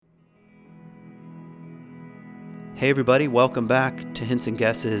Hey everybody, welcome back to Hints and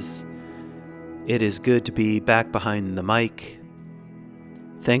Guesses. It is good to be back behind the mic.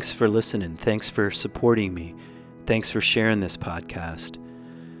 Thanks for listening. Thanks for supporting me. Thanks for sharing this podcast.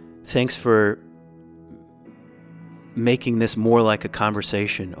 Thanks for making this more like a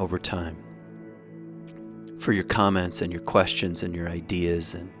conversation over time. For your comments and your questions and your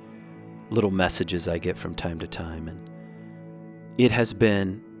ideas and little messages I get from time to time. And it has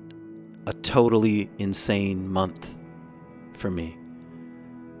been a totally insane month for me.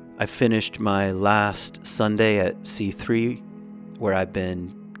 I finished my last Sunday at C3, where I've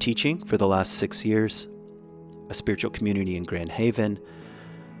been teaching for the last 6 years, a spiritual community in Grand Haven.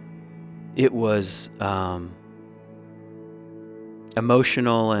 It was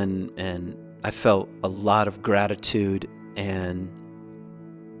emotional and I felt a lot of gratitude, and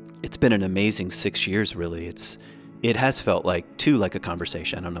it's been an amazing 6 years, really. It has felt like a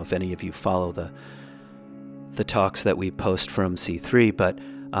conversation. I don't know if any of you follow the talks that we post from C3, but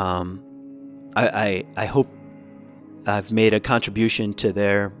I hope I've made a contribution to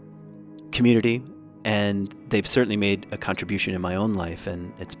their community, and they've certainly made a contribution in my own life,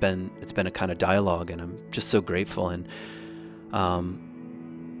 and it's been a kind of dialogue, and I'm just so grateful and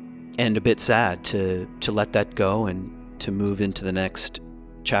a bit sad to let that go and to move into the next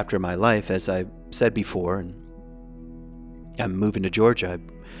chapter of my life. As I said before, and I'm moving to Georgia.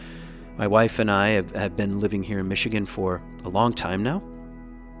 My wife and I have been living here in Michigan for a long time now,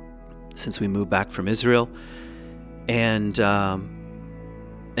 since we moved back from Israel, and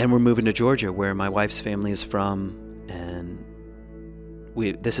we're moving to Georgia, where my wife's family is from, and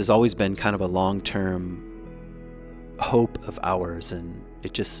this has always been kind of a long-term hope of ours, and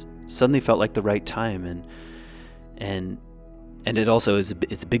it just suddenly felt like the right time, and it also it's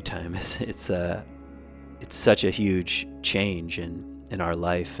a big time. It's such a huge change in our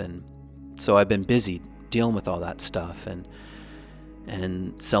life, and so I've been busy dealing with all that stuff and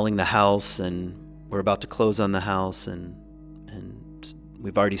selling the house, and we're about to close on the house, and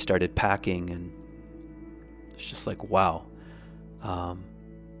we've already started packing, and it's just like, wow. And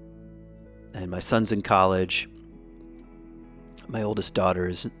my son's in college. My oldest daughter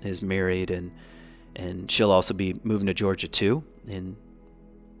is married, and she'll also be moving to Georgia too,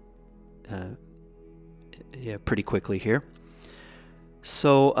 pretty quickly here.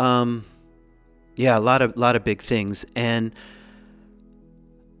 So a lot of big things, and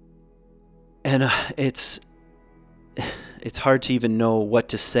it's hard to even know what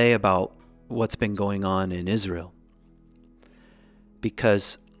to say about what's been going on in Israel,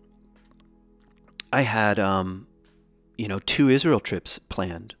 because I had 2 Israel trips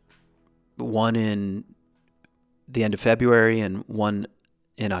planned, one in the end of February and one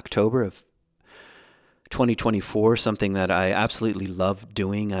in October of 2024, something that I absolutely love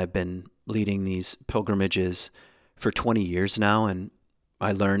doing. I've been leading these pilgrimages for 20 years now, and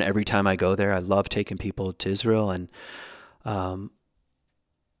I learn every time I go there. I love taking people to Israel, and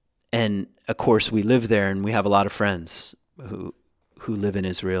of course we live there, and we have a lot of friends who live in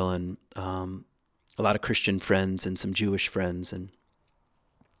Israel, and a lot of Christian friends and some Jewish friends and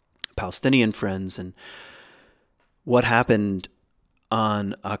Palestinian friends. And what happened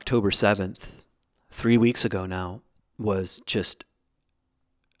on October 7th, 3 weeks ago now, was just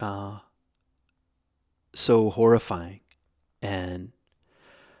so horrifying. And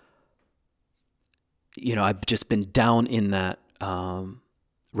I've just been down in that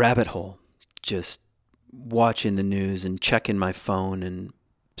rabbit hole, just watching the news and checking my phone, and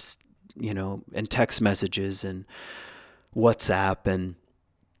and text messages and WhatsApp, and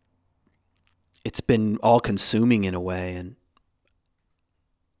it's been all consuming in a way,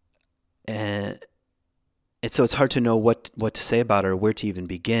 and so it's hard to know what to say about it or where to even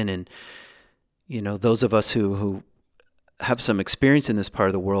begin. And those of us who have some experience in this part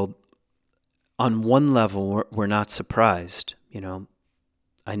of the world, on one level we're not surprised.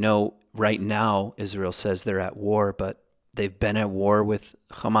 I know right now Israel says they're at war, but they've been at war with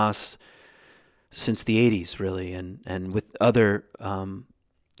Hamas since the 80s, really, and with other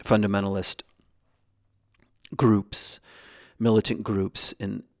fundamentalist groups, militant groups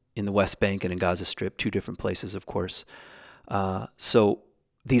in the West Bank and in Gaza Strip, 2 different places, of course. So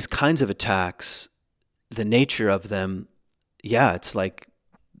these kinds of attacks, the nature of them, it's like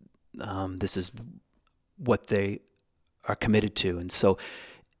this is what they are committed to. And so,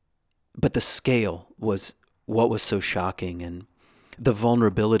 but the scale was what was so shocking, and the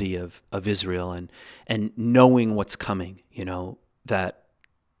vulnerability of Israel, and knowing what's coming, that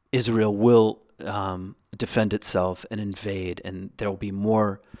Israel will defend itself and invade, and there will be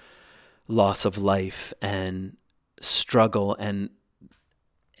more loss of life and struggle, and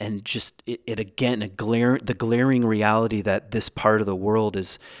and just it again, the glaring reality that this part of the world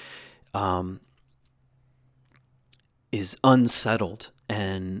is unsettled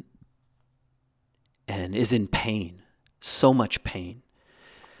and is in pain, so much pain.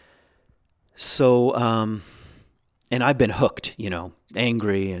 So, and I've been hooked,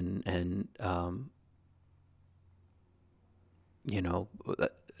 angry and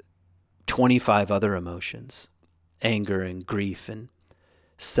 25 other emotions, anger and grief and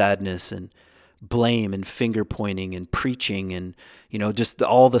sadness and blame and finger pointing and preaching and, just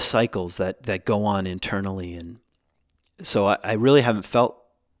all the cycles that go on internally. And so I really haven't felt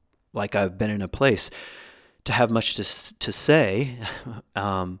like I've been in a place to have much to say,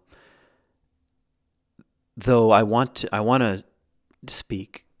 though I want to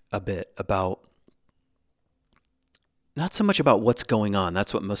speak a bit about, not so much about what's going on.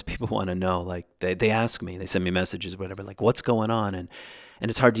 That's what most people want to know. Like they ask me, they send me messages, whatever, like what's going on, and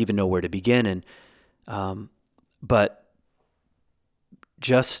it's hard to even know where to begin. And but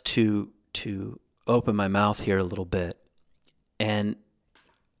just to open my mouth here a little bit, and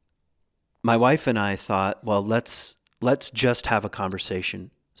my wife and I thought, well, let's just have a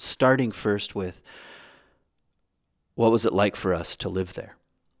conversation, starting first with what was it like for us to live there.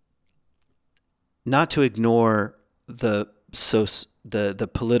 Not to ignore the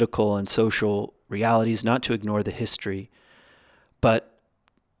political and social realities, not to ignore the history, but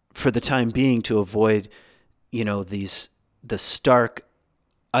for the time being to avoid, the stark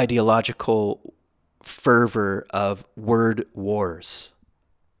ideological fervor of word wars.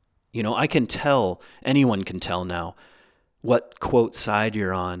 Anyone can tell now what quote side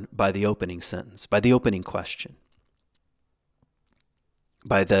you're on by the opening sentence, by the opening question,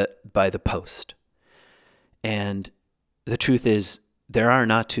 by the post. And the truth is, there are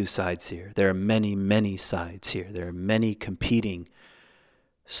not two sides here. There are many, many sides here. There are many competing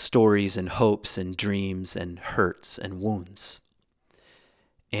stories and hopes and dreams and hurts and wounds.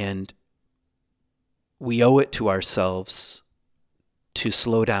 And we owe it to ourselves to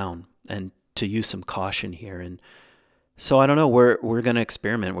slow down and to use some caution here. And so I don't know, we're going to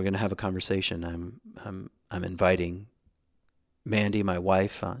experiment. We're going to have a conversation. I'm inviting Mandy, my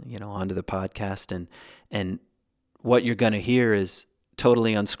wife, onto the podcast, and what you're going to hear is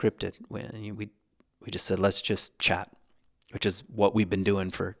totally unscripted. We just said, let's just chat, which is what we've been doing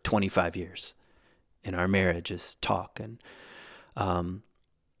for 25 years in our marriage, is talk.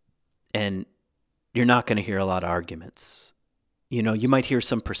 And you're not going to hear a lot of arguments. You might hear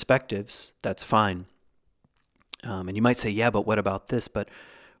some perspectives. That's fine. And you might say, yeah, but what about this? But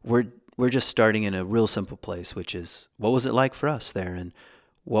we're just starting in a real simple place, which is, what was it like for us there? And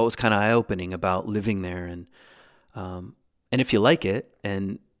what was kind of eye-opening about living there? And if you like it,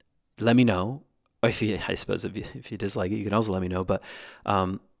 and let me know. Or if you dislike it, you can also let me know. But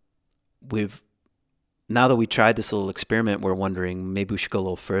now that we tried this little experiment, we're wondering maybe we should go a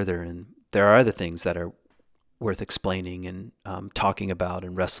little further. And there are other things that are worth explaining and talking about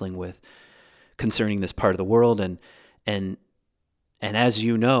and wrestling with concerning this part of the world. And as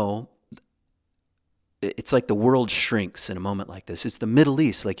you know, it's like the world shrinks in a moment like this. It's the Middle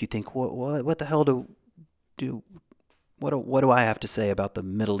East. Like you think, what the hell what do I have to say about the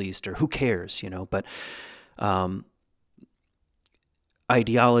Middle East, or who cares, But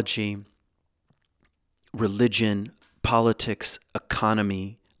ideology, religion, politics,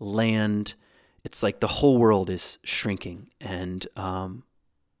 economy, land, it's like the whole world is shrinking, and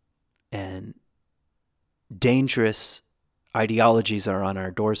dangerous ideologies are on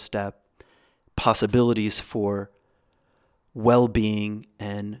our doorstep. Possibilities for well-being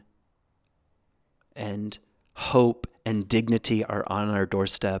and hope and dignity are on our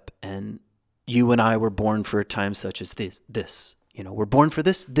doorstep. And you and I were born for a time such as this. We're born for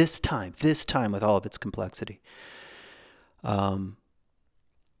this time with all of its complexity. And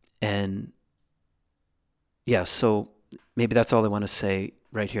yeah, so maybe that's all I want to say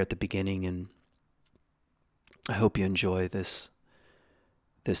right here at the beginning. And I hope you enjoy this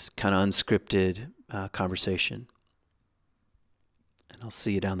kind of unscripted conversation. And I'll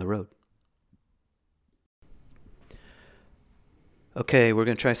see you down the road. Okay, we're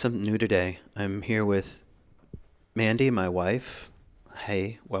going to try something new today. I'm here with Mandy, my wife.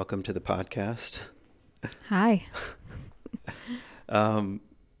 Hey, welcome to the podcast. Hi.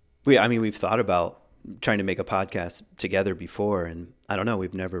 We've thought about trying to make a podcast together before, and I don't know,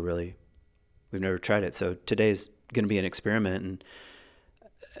 we've never tried it. So today's going to be an experiment,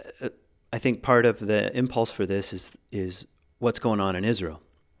 and I think part of the impulse for this is what's going on in Israel.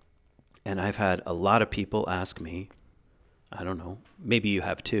 And I've had a lot of people ask me, I don't know, maybe you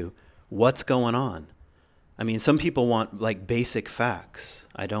have too, what's going on? I mean, some people want like basic facts.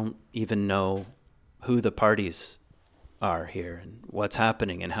 I don't even know who the parties are here and what's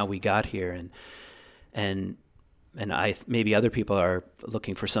happening and how we got here, and maybe other people are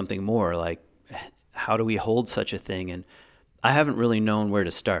looking for something more, like how do we hold such a thing? And I haven't really known where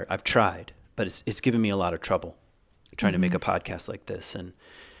to start. I've tried, but it's given me a lot of trouble trying to make a podcast like this, and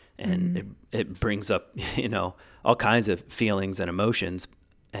it brings up, all kinds of feelings and emotions,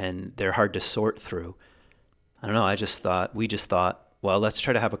 and they're hard to sort through. I don't know. We just thought, well, let's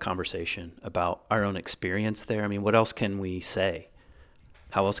try to have a conversation about our own experience there. I mean, what else can we say?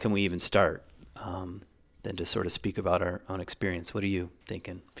 How else can we even start than to sort of speak about our own experience? What are you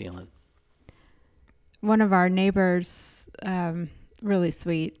thinking, feeling? One of our neighbors, really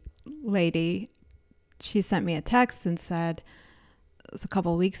sweet lady, she sent me a text and said, it was a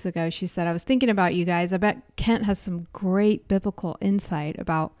couple of weeks ago, she said, I was thinking about you guys. I bet Kent has some great biblical insight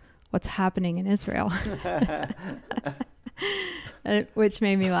about what's happening in Israel. Which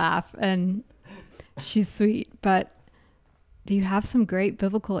made me laugh. And she's sweet, but do you have some great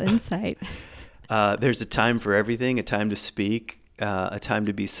biblical insight? There's a time for everything, a time to speak, a time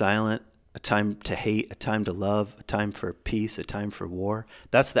to be silent, a time to hate, a time to love, a time for peace, a time for war.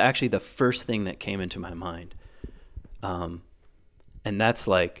 That's actually the first thing that came into my mind. And that's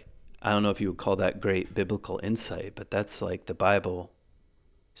like, I don't know if you would call that great biblical insight, but that's like the Bible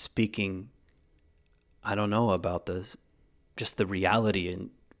speaking, I don't know, about just the reality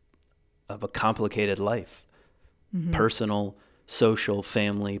of a complicated life, personal, social,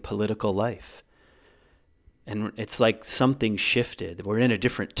 family, political life. And it's like something shifted. We're in a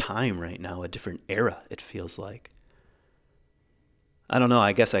different time right now, a different era, it feels like. I don't know,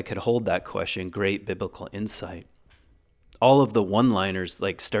 I guess I could hold that question, great biblical insight. All of the one-liners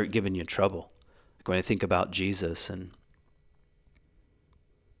like start giving you trouble. Like when I think about Jesus and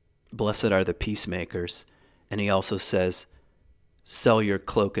blessed are the peacemakers, and he also says, sell your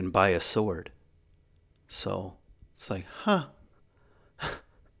cloak and buy a sword. So it's like, I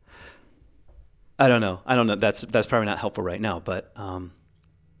don't know. That's probably not helpful right now, but I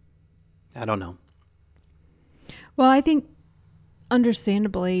don't know. Well, I think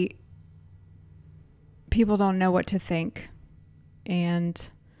understandably, people don't know what to think,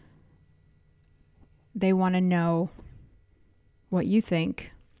 and they want to know what you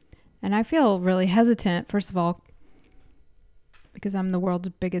think. And I feel really hesitant, first of all, because I'm the world's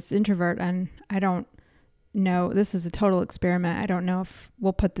biggest introvert, and I don't know, this is a total experiment. I don't know if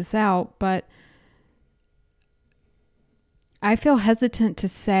we'll put this out, but I feel hesitant to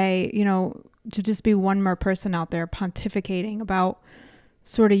say, to just be one more person out there pontificating about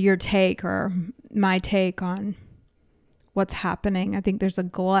sort of your take or my take on what's happening. I think there's a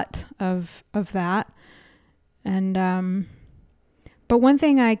glut of that. And, but one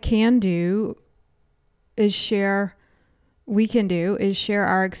thing I can do is share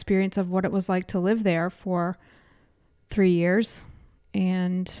our experience of what it was like to live there for 3 years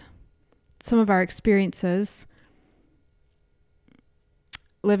and some of our experiences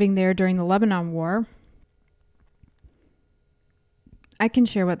living there during the Lebanon War. I can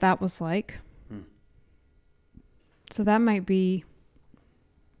share what that was like. So that might be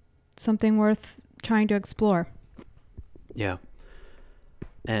something worth trying to explore. Yeah.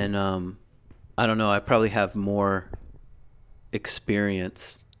 And I don't know, I probably have more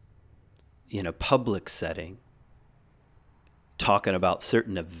experience in a public setting talking about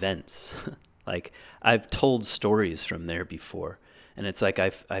certain events. Like I've told stories from there before, and it's like I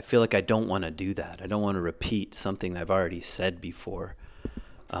feel like I don't want to do that. I don't want to repeat something I've already said before.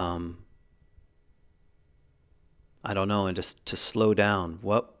 I don't know, and just to slow down.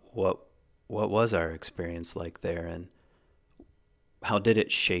 What was our experience like there, and how did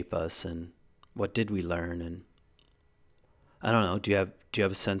it shape us, and what did we learn? And I don't know. Do you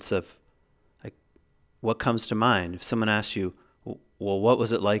have a sense of like what comes to mind if someone asks you, well, what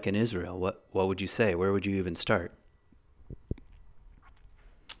was it like in Israel? What would you say? Where would you even start?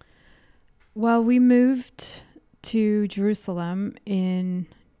 Well, we moved to Jerusalem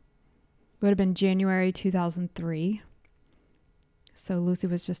would have been January 2003. So Lucy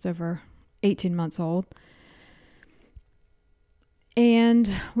was just over 18 months old.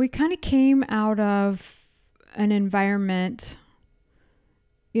 And we kind of came out of an environment,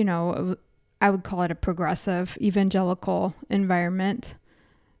 I would call it a progressive evangelical environment.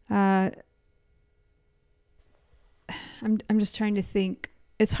 I'm just trying to think.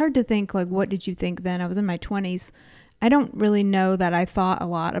 It's hard to think, like, what did you think then? I was in my 20s. I don't really know that I thought a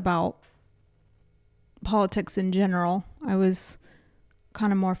lot about politics in general. I was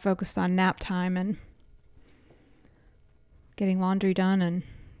kind of more focused on nap time and getting laundry done and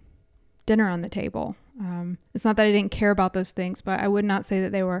dinner on the table. It's not that I didn't care about those things, but I would not say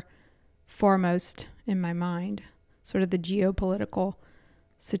that they were foremost in my mind, sort of the geopolitical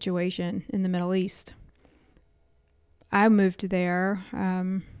situation in the Middle East. I moved there.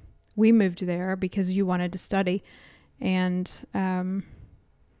 We moved there because you wanted to study, and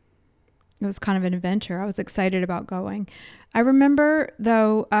it was kind of an adventure. I was excited about going. I remember,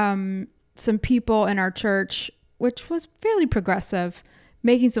 though, some people in our church, which was fairly progressive,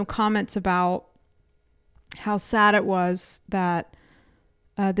 making some comments about how sad it was that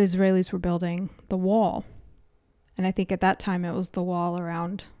the Israelis were building the wall. And I think at that time it was the wall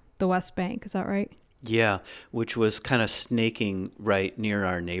around the West Bank. Is that right? Yeah, which was kind of snaking right near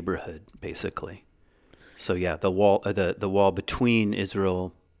our neighborhood, basically. So yeah, the wall between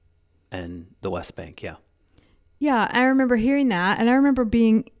Israel and the West Bank. Yeah. Yeah, I remember hearing that, and I remember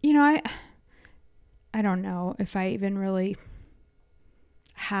being, I don't know if I even really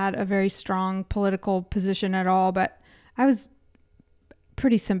had a very strong political position at all, but I was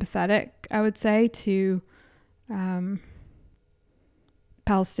pretty sympathetic, I would say, to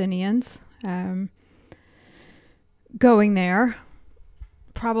Palestinians going there.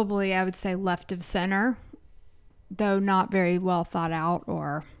 Probably, I would say, left of center, though not very well thought out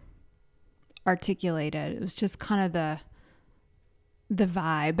or articulated. It was just kind of the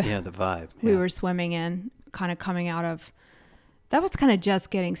vibe. Yeah, the vibe. We were swimming in, kind of coming out of. That was kind of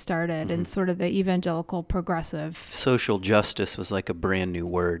just getting started in sort of the evangelical progressive. Social justice was like a brand new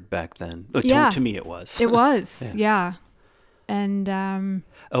word back then. Yeah. To me it was. It was, yeah. And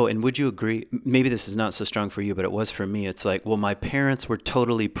and would you agree, maybe this is not so strong for you, but it was for me. It's like, well, my parents were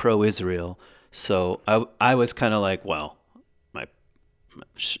totally pro-Israel, so I was kind of like, well,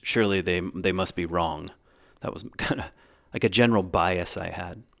 surely they must be wrong. That was kind of like a general bias I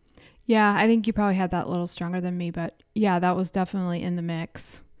had. Yeah, I think you probably had that a little stronger than me, but yeah, that was definitely in the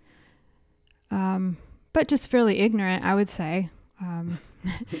mix. But just fairly ignorant, I would say.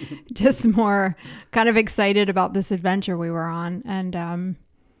 Just more kind of excited about this adventure we were on. And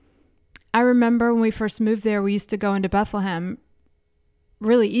I remember when we first moved there, we used to go into Bethlehem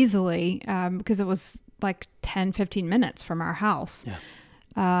really easily because it was like 10, 15 minutes from our house. Yeah.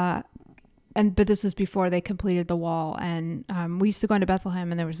 But this was before they completed the wall. And we used to go into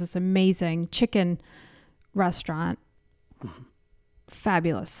Bethlehem, and there was this amazing chicken restaurant. Mm-hmm.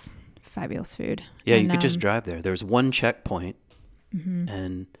 Fabulous food. Yeah, and you could just drive there. There was one checkpoint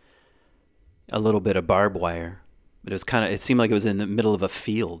and a little bit of barbed wire. But it seemed like it was in the middle of a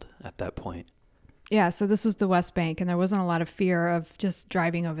field at that point. Yeah, so this was the West Bank, and there wasn't a lot of fear of just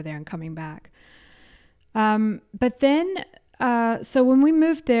driving over there and coming back. But then... so when we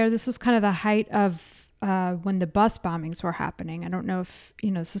moved there, this was kind of the height of when the bus bombings were happening. I don't know if,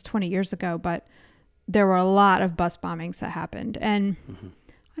 this was 20 years ago, but there were a lot of bus bombings that happened. And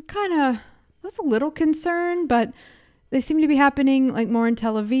I kind of was a little concerned, but they seemed to be happening like more in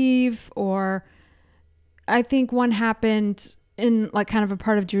Tel Aviv, or I think one happened in like kind of a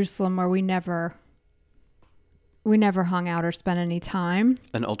part of Jerusalem where we never hung out or spent any time.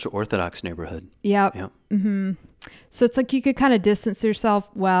 An ultra-Orthodox neighborhood. Yep. Mm-hmm. So it's like you could kind of distance yourself.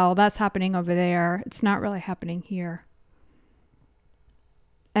 Well, that's happening over there. It's not really happening here.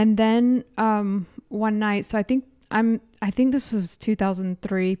 And then one night, so I think this was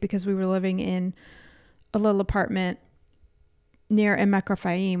 2003 because we were living in a little apartment near Emek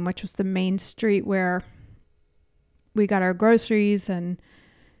Raphaim, which was the main street where we got our groceries, and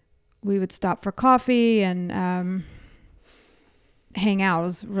we would stop for coffee and hang out. It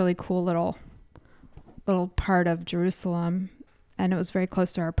was a really cool little part of Jerusalem, and it was very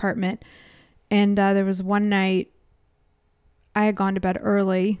close to our apartment. And there was one night I had gone to bed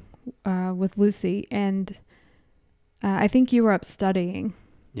early with Lucy, and I think you were up studying.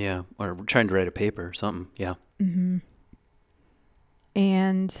 Yeah, or trying to write a paper or something. Yeah. Mm-hmm.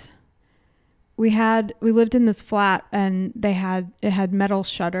 And we lived in this flat, and it had metal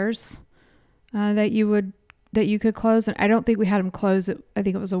shutters that you could close. And I don't think we had them closed. I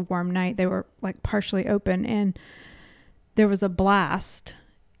think it was a warm night. They were like partially open, and there was a blast,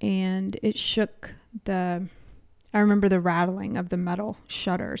 and it shook I remember the rattling of the metal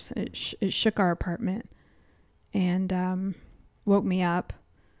shutters. It shook our apartment and woke me up.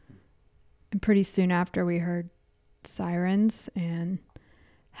 And pretty soon after, we heard sirens and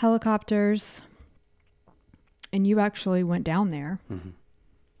helicopters. And you actually went down there. Mm-hmm.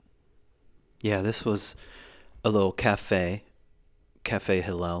 Yeah, this was a little Cafe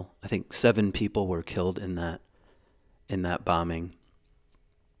Hillel. I think 7 people were killed in that bombing.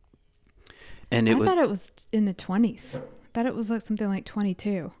 And I thought it was in the 20s. thought it was like something like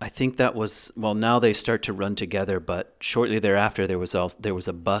 22. I think that was, well, now they start to run together, but shortly thereafter there was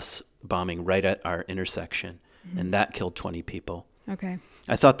a bus bombing right at our intersection, and that killed 20 people. Okay.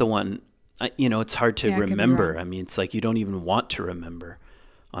 I thought the one, it's hard to Yeah, it could be remember. wrong. I mean, it's like you don't even want to remember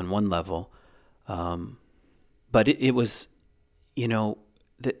on one level. But it was,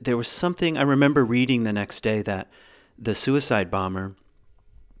 there was something, I remember reading the next day that the suicide bomber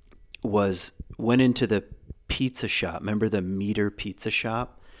went into the pizza shop. Remember the Meter pizza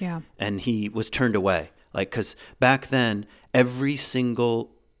shop? Yeah. And he was turned away. Like, because back then, every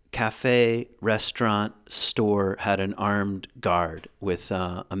single cafe, restaurant, store had an armed guard with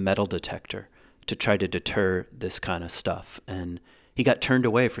a metal detector to try to deter this kind of stuff. And he got turned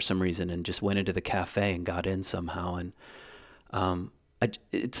away for some reason and just went into the cafe and got in somehow. And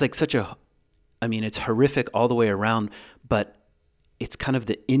it's like it's horrific all the way around, but it's kind of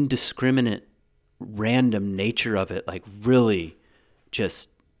the indiscriminate, random nature of it, like really just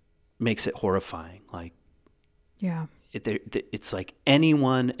makes it horrifying. Like, Yeah. it's like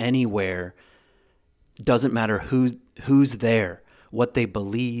anyone, anywhere, doesn't matter who's there, what they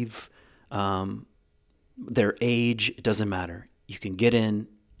believe, their age, it doesn't matter. You can get in,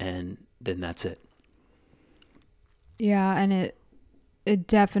 and then that's it. Yeah, and it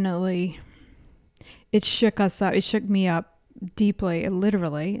definitely, it shook us up. It shook me up deeply,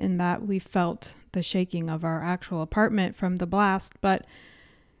 literally, in that we felt the shaking of our actual apartment from the blast. But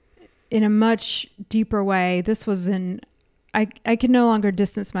in a much deeper way, this was I can no longer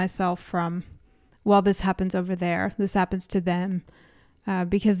distance myself from, well, this happens over there, this happens to them,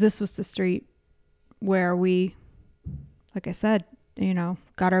 because this was the street where we, like I said,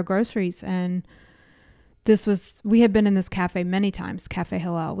 got our groceries. And we had been in this cafe many times, Cafe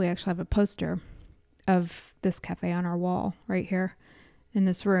Hillel. We actually have a poster of this cafe on our wall right here in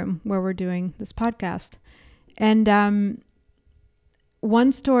this room where we're doing this podcast. And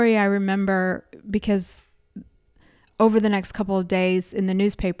one story I remember, because over the next couple of days in the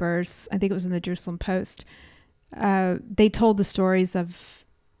newspapers, I think it was in the Jerusalem Post, they told the stories of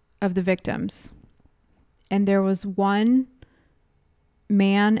the victims. And there was one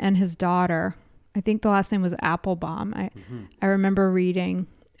man and his daughter. I think the last name was Applebaum. I remember reading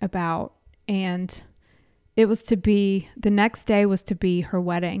about, and it was the next day was to be her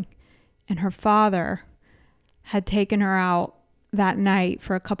wedding. And her father had taken her out that night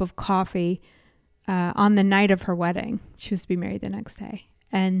for a cup of coffee on the night of her wedding. She was to be married the next day.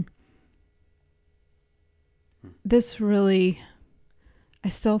 And this really, I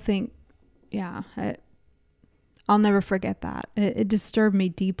still think, I'll never forget that. It disturbed me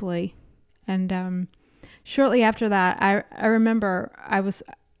deeply. And shortly after that, I remember I was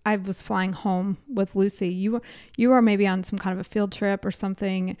flying home with Lucy. You were maybe on some kind of a field trip or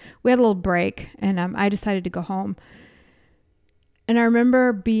something. We had a little break, and I decided to go home. And I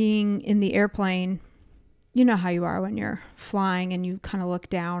remember being in the airplane. You know how you are when you're flying and you kind of look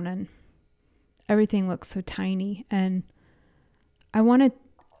down and everything looks so tiny. And I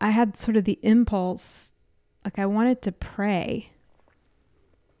had sort of the impulse, like I wanted to pray.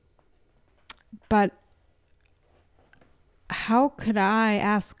 But how could I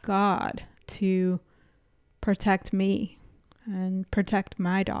ask God to protect me and protect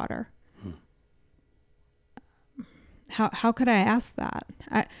my daughter? How could I ask that?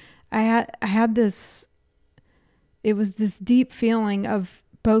 I had this, it was this deep feeling of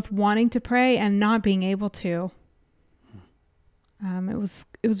both wanting to pray and not being able to. It was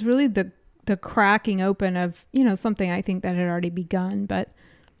really the cracking open of, something I think that had already begun, but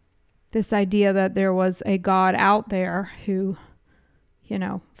this idea that there was a God out there who,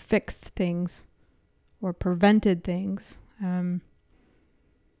 fixed things or prevented things.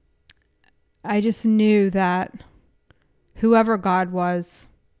 I just knew that whoever God was,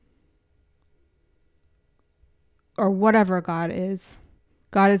 or whatever God is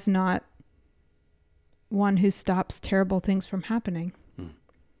not one who stops terrible things from happening.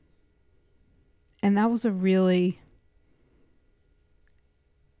 And that was a really,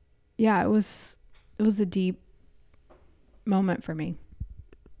 it was a deep moment for me.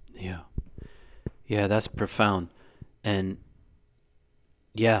 Yeah, that's profound. And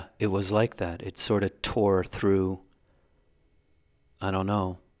yeah, it was like that. It sort of tore through, I don't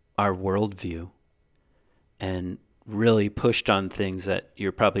know, our worldview and really pushed on things that,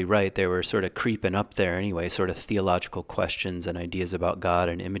 you're probably right, they were sort of creeping up there anyway, sort of theological questions and ideas about God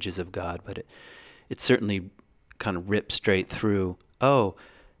and images of God. But it certainly kind of ripped straight through. I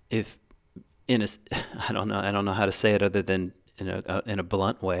don't know how to say it other than in a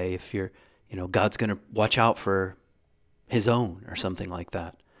blunt way. If you're, God's going to watch out for his own or something like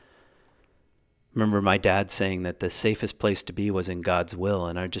that. remember my dad saying that the safest place to be was in God's will.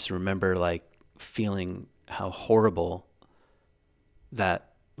 And I just remember like feeling how horrible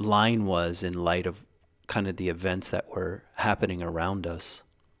that line was in light of kind of the events that were happening around us.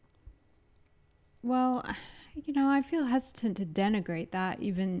 Well, I feel hesitant to denigrate that,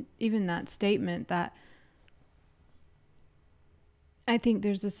 even that statement. That I think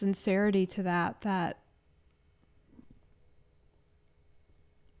there's a sincerity to that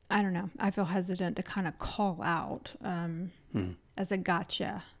I don't know. I feel hesitant to kind of call out as a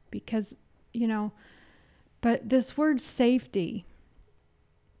gotcha because, but this word safety,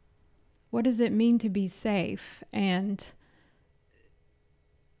 what does it mean to be safe? And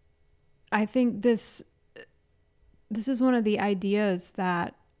I think this is one of the ideas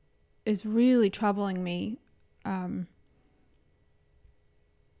that is really troubling me.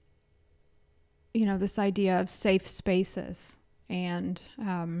 This idea of safe spaces and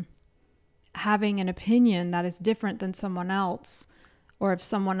having an opinion that is different than someone else, or if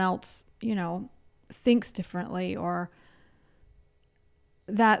someone else, thinks differently, or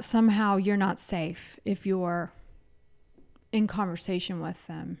that somehow you're not safe if you're in conversation with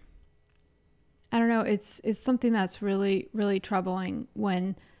them. I don't know. It's something that's really, really troubling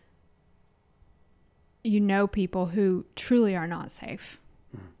when people who truly are not safe.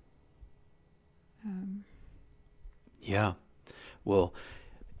 Yeah. Well,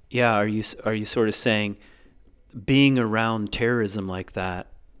 yeah. Are you sort of saying being around terrorism like that?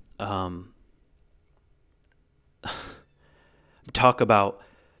 Talk about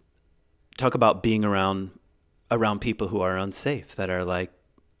being around people who are unsafe, that are like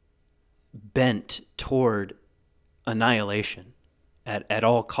bent toward annihilation at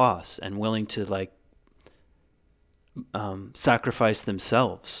all costs and willing to like sacrifice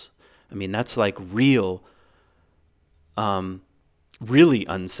themselves. I mean, that's like real, really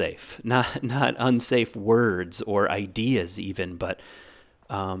unsafe, not unsafe words or ideas even, but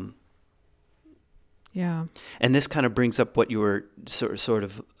yeah. And this kind of brings up what you were sort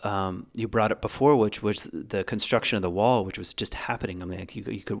of you brought up before, which was the construction of the wall, which was just happening. I mean, like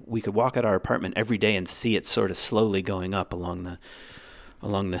we could walk at our apartment every day and see it sort of slowly going up along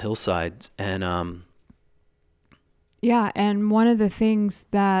the hillsides, and yeah. And one of the things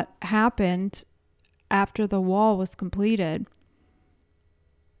that happened after the wall was completed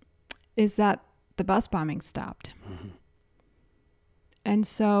is that the bus bombing stopped. Mm-hmm. And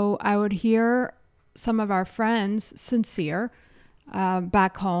so I would hear some of our friends, sincere,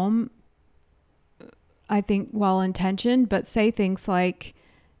 back home, I think well-intentioned, but say things like,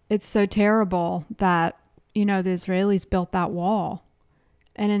 it's so terrible that, the Israelis built that wall.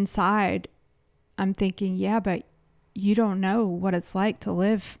 And inside, I'm thinking, yeah, but you don't know what it's like to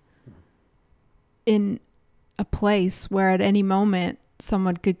live in a place where at any moment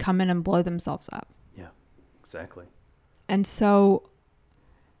someone could come in and blow themselves up. Yeah, exactly. And so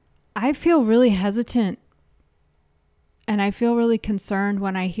I feel really hesitant and I feel really concerned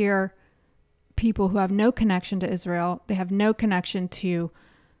when I hear people who have no connection to Israel, they have no connection to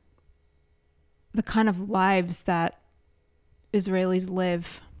the kind of lives that Israelis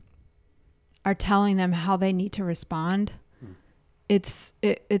live, are telling them how they need to respond. It's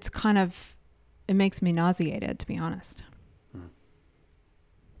kind of, it makes me nauseated, to be honest.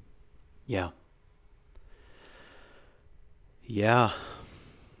 Yeah. Yeah.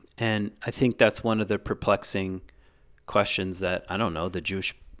 And I think that's one of the perplexing questions that, I don't know,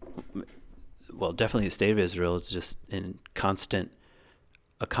 definitely the state of Israel is just in a constant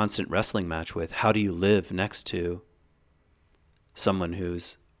wrestling match with. How do you live next to someone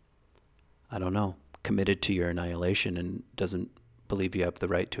who's, I don't know, committed to your annihilation and doesn't believe you have the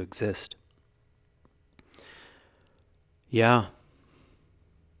right to exist? Yeah.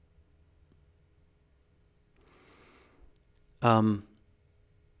 I mean,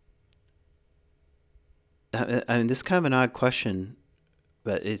 this is kind of an odd question,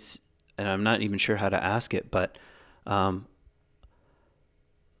 but and I'm not even sure how to ask it, but,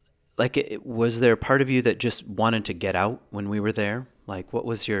 was there a part of you that just wanted to get out when we were there? Like, what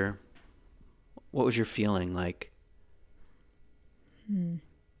was your feeling like?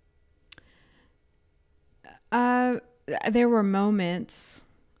 There were moments,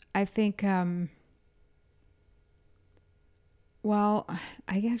 I think, well,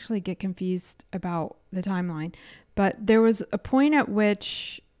 I actually get confused about the timeline, but there was a point at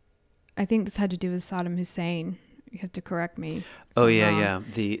which I think this had to do with Saddam Hussein. You have to correct me. Oh, yeah.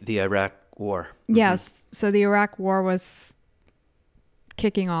 The Iraq War. Mm-hmm. Yes. So the Iraq War was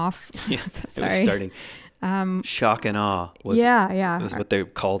kicking off. Yeah, so it was starting. Shock and awe was what they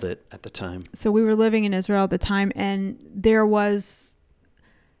called it at the time. So we were living in Israel at the time, and there was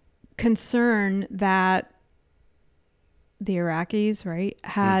concern that the Iraqis, right,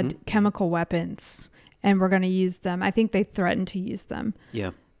 had chemical weapons and were going to use them. I think they threatened to use them.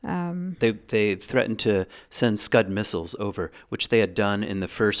 Yeah. They threatened to send Scud missiles over, which they had done in the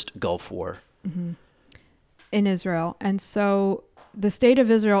first Gulf War. In Israel. And so the state of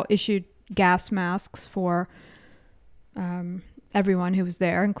Israel issued gas masks for everyone who was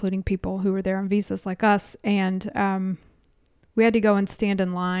there, including people who were there on visas like us. And we had to go and stand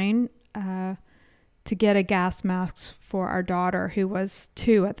in line to get a gas mask for our daughter, who was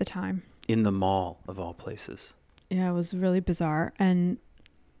 2 at the time. In the mall, of all places. Yeah, it was really bizarre. And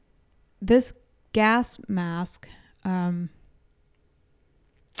this gas mask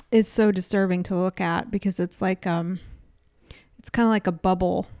is so disturbing to look at because it's like it's kind of like a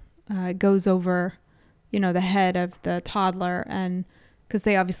bubble. It goes over, the head of the toddler, and because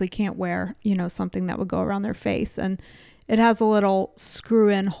they obviously can't wear, something that would go around their face, and it has a little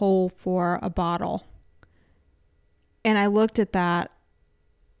screw-in hole for a bottle. And I looked at that,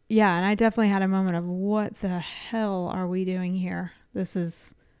 and I definitely had a moment of, what the hell are we doing here? This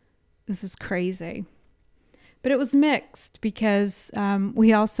is crazy. But it was mixed because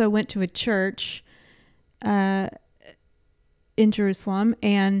we also went to a church in Jerusalem,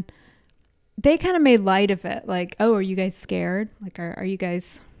 and they kind of made light of it. Like, oh, are you guys scared? Like, are you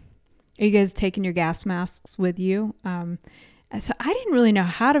guys taking your gas masks with you? So I didn't really know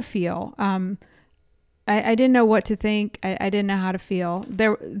how to feel. I didn't know what to think. I didn't know how to feel.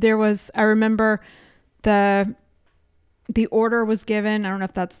 There was, I remember the order was given, I don't know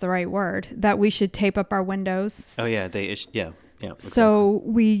if that's the right word, that we should tape up our windows. Oh yeah, yeah. So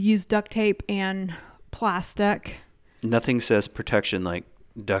exactly. we used duct tape and plastic. Nothing says protection like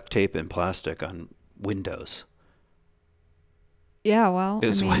duct tape and plastic on windows. Yeah, well,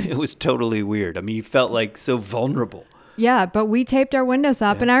 it was totally weird. I mean, you felt like so vulnerable. Yeah, but we taped our windows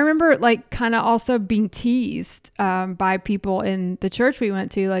up, and I remember like kind of also being teased by people in the church we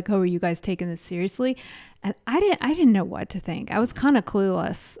went to, like, "Oh, are you guys taking this seriously?" And I didn't know what to think. I was kind of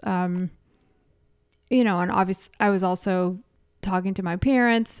clueless, and obviously I was also talking to my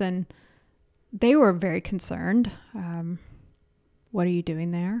parents, and they were very concerned. What are you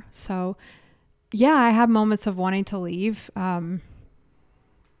doing there? So, yeah, I have moments of wanting to leave.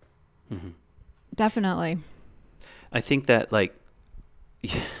 Definitely. I think that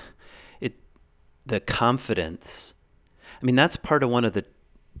the confidence, I mean, that's part of one of the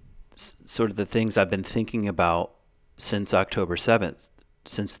sort of the things I've been thinking about since October 7th,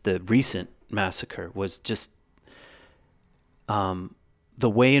 since the recent massacre, was just the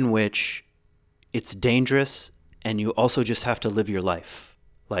way in which it's dangerous, and you also just have to live your life.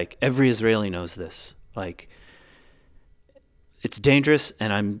 Like, every Israeli knows this. Like, it's dangerous,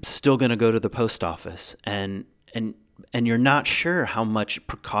 and I'm still going to go to the post office, and you're not sure how much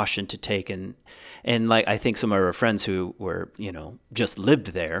precaution to take. And like, I think some of our friends who were, just lived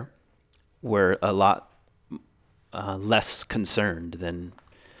there were a lot less concerned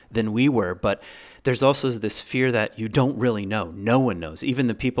than we were. But there's also this fear that you don't really know. No one knows. Even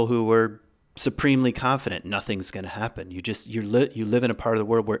the people who were supremely confident nothing's going to happen. You live in a part of the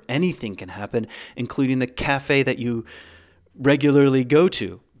world where anything can happen, including the cafe that you regularly go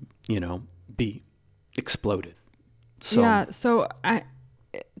to, be exploded. So, yeah, so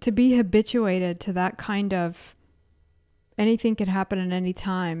to be habituated to that kind of anything could happen at any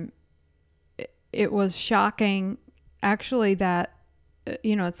time, it was shocking, actually, that,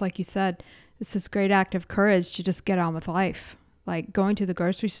 it's like you said, it's this great act of courage to just get on with life. Like going to the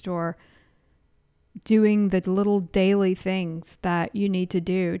grocery store, doing the little daily things that you need to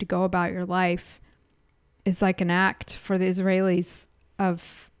do to go about your life is like an act for the Israelis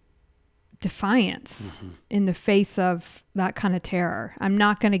of defiance in the face of that kind of terror. I'm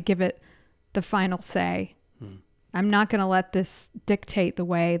not going to give it the final say. I'm not going to let this dictate the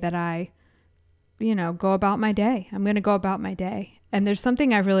way that I, go about my day. I'm going to go about my day. And there's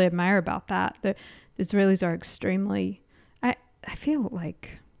something I really admire about that. The Israelis are extremely, I feel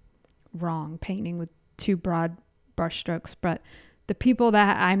like wrong painting with too broad brushstrokes, but the people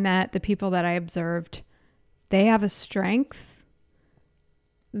that I met, the people that I observed, they have a strength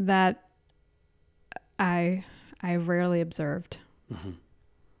that I rarely observed.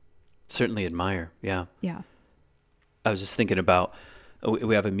 Certainly admire. Yeah. Yeah. I was just thinking about,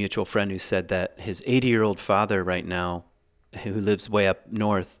 we have a mutual friend who said that his 80-year-old father right now, who lives way up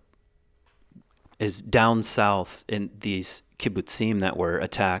north, is down south in these kibbutzim that were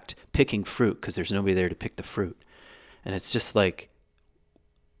attacked, picking fruit because there's nobody there to pick the fruit. And it's just like,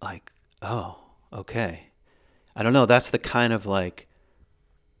 oh, okay. I don't know. That's the kind of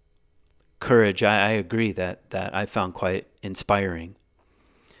courage I agree that I found quite inspiring.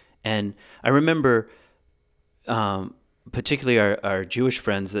 And I remember, particularly our Jewish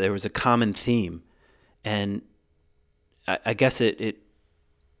friends, there was a common theme, and I guess it's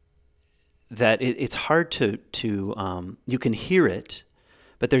hard to you can hear it,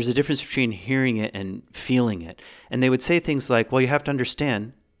 but there's a difference between hearing it and feeling it. And they would say things like, well, you have to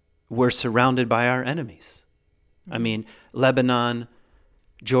understand, we're surrounded by our enemies. I mean, Lebanon,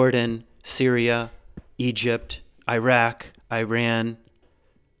 Jordan, Syria, Egypt, Iraq, Iran,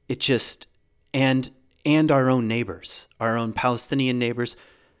 it just, and our own neighbors, our own Palestinian neighbors,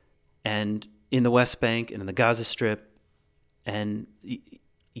 and in the West Bank and in the Gaza Strip. And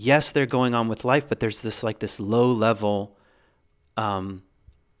yes, they're going on with life, but there's this low level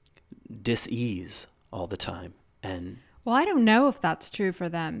dis-ease all the time. And well, I don't know if that's true for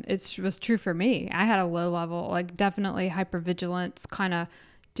them. It was true for me. I had a low level, like definitely hypervigilance, kind of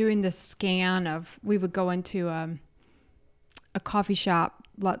doing this scan of, we would go into a coffee shop,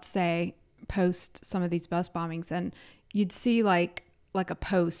 let's say, post some of these bus bombings, and you'd see like a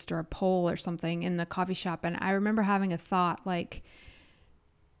post or a pole or something in the coffee shop. And I remember having a thought, like,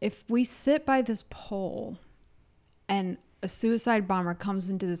 if we sit by this pole and a suicide bomber comes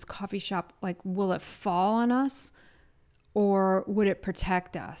into this coffee shop, like, will it fall on us or would it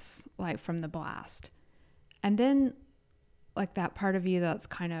protect us, like, from the blast? And then, like, that part of you that's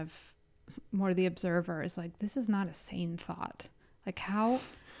kind of more the observer is like, this is not a sane thought. Like, how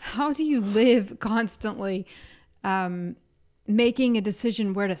do you live constantly making a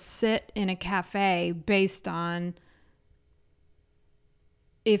decision where to sit in a cafe based on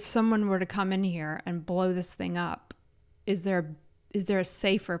if someone were to come in here and blow this thing up, is there a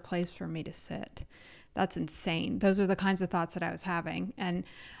safer place for me to sit? That's insane. Those are the kinds of thoughts that I was having. And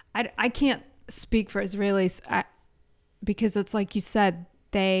I can't speak for Israelis because it's like you said,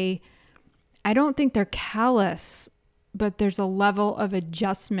 I don't think they're callous, but there's a level of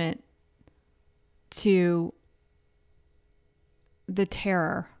adjustment to the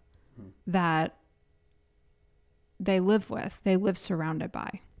terror that they live with, they live surrounded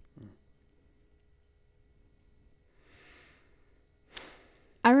by.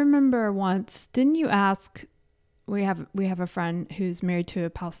 I remember once, didn't you ask, we have a friend who's married to a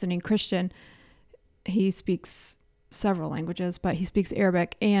Palestinian Christian. He speaks several languages, but he speaks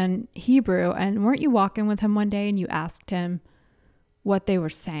Arabic and Hebrew. And weren't you walking with him one day and you asked him what they were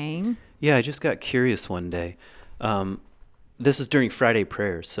saying? Yeah, I just got curious one day. This is during Friday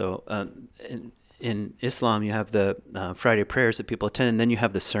prayers. So in Islam, you have the Friday prayers that people attend, and then you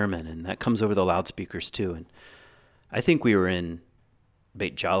have the sermon, and that comes over the loudspeakers too. And I think we were in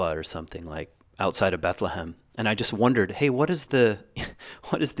Beit Jala or something, like outside of Bethlehem. And I just wondered, hey, what is the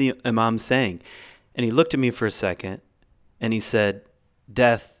imam saying? And he looked at me for a second and he said,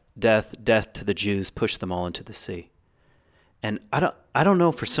 death, death, death to the Jews, push them all into the sea. And I don't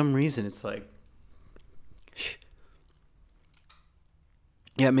know, for some reason it's like,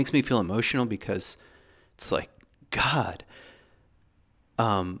 yeah, it makes me feel emotional because it's like, God,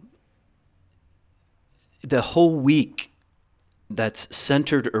 the whole week that's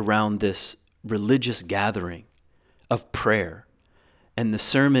centered around this religious gathering of prayer, and the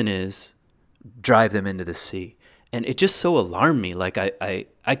sermon is drive them into the sea. And it just so alarmed me. Like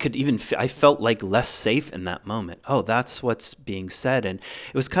I could even, I felt like less safe in that moment. Oh, that's what's being said. And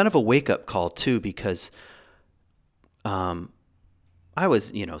it was kind of a wake up call too, because I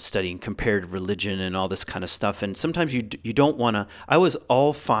was, studying comparative religion and all this kind of stuff. And sometimes you don't want to, I was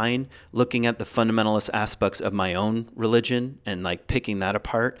all fine looking at the fundamentalist aspects of my own religion and like picking that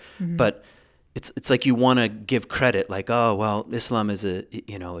apart. Mm-hmm. But it's like you want to give credit, like, oh, well, Islam is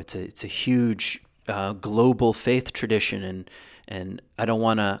it's a huge global faith tradition. And I don't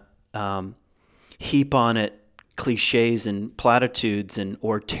want to heap on it cliches and platitudes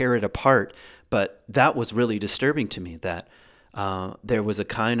or tear it apart. But that was really disturbing to me, that there was a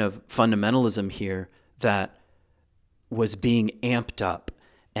kind of fundamentalism here that was being amped up.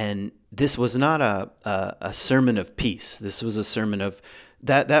 And this was not a sermon of peace. This was a sermon of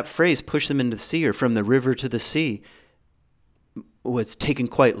that phrase, push them into the sea, or from the river to the sea, was taken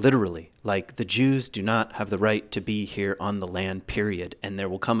quite literally. Like, the Jews do not have the right to be here on the land, period. And there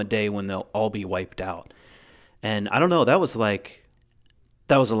will come a day when they'll all be wiped out. And I don't know, that was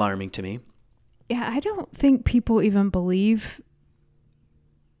alarming to me. Yeah, I don't think people even believe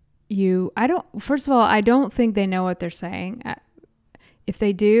you. First of all, I don't think they know what they're saying. If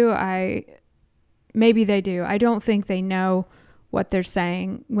they do, maybe they do. I don't think they know what they're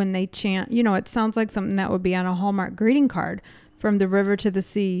saying when they chant. It sounds like something that would be on a Hallmark greeting card. From the river to the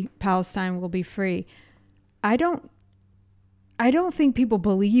sea, Palestine will be free. I don't think people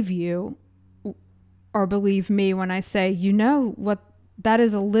believe you or believe me when I say, what That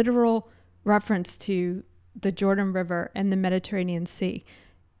is a literal reference to the Jordan River and the Mediterranean Sea.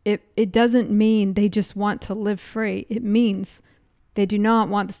 It doesn't mean they just want to live free. It means they do not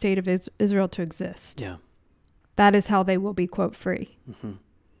want the state of Israel to exist. Yeah. That is how they will be, quote, free. Mm-hmm.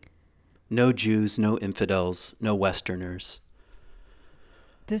 No Jews, no infidels, no Westerners.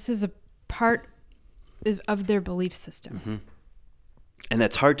 This is a part of their belief system. Mm-hmm. And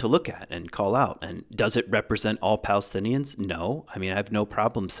that's hard to look at and call out. And does it represent all Palestinians? No. I mean, I have no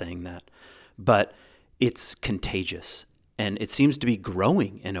problem saying that. But it's contagious. And it seems to be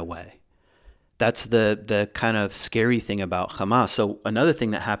growing in a way. That's the kind of scary thing about Hamas. So another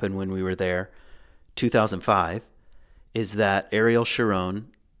thing that happened when we were there, 2005, is that Ariel Sharon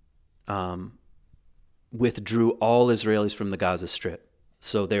withdrew all Israelis from the Gaza Strip.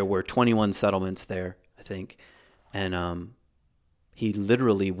 So there were 21 settlements there, I think. And he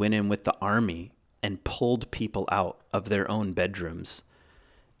literally went in with the army and pulled people out of their own bedrooms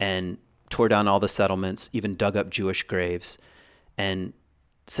and tore down all the settlements, even dug up Jewish graves, and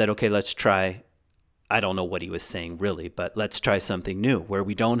said, okay, let's try, I don't know what he was saying really, but let's try something new where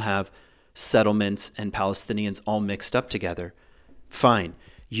we don't have settlements and Palestinians all mixed up together. Fine,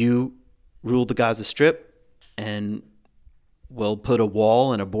 you rule the Gaza Strip and we'll put a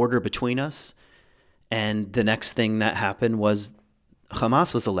wall and a border between us. And the next thing that happened was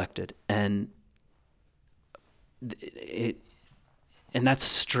Hamas was elected. And that's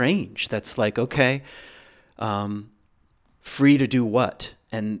strange. That's like, okay, free to do what?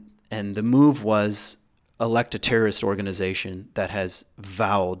 And the move was elect a terrorist organization that has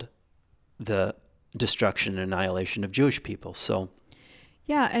vowed the destruction and annihilation of Jewish people. So,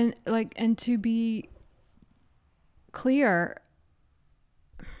 yeah, and to be clear,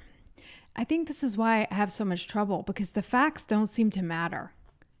 I think this is why I have so much trouble, because the facts don't seem to matter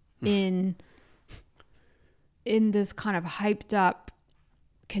in this kind of hyped up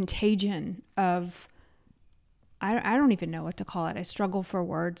contagion of, I don't even know what to call it. I struggle for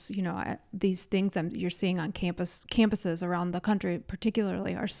words. You know, these things you're seeing on campuses around the country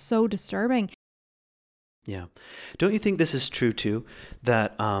particularly are so disturbing. Yeah. Don't you think this is true too?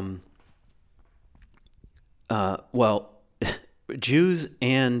 That, Jews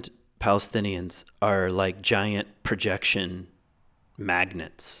and Palestinians are like giant projection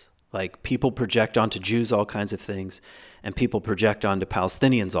magnets. Like people project onto Jews all kinds of things, and people project onto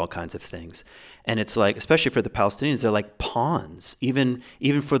Palestinians all kinds of things. And it's like, especially for the Palestinians, they're like pawns, even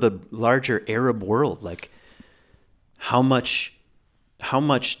for the larger Arab world. Like how much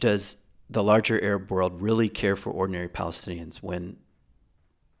does the larger Arab world really care for ordinary Palestinians when,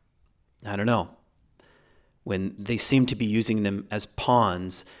 I don't know, when they seem to be using them as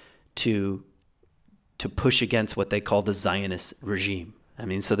pawns to push against what they call the Zionist regime. I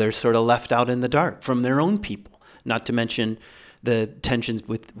mean, so they're sort of left out in the dark from their own people, not to mention the tensions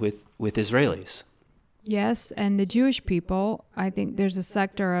with Israelis. Yes, and the Jewish people, I think there's a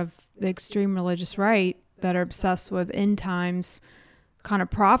sector of the extreme religious right that are obsessed with end times kind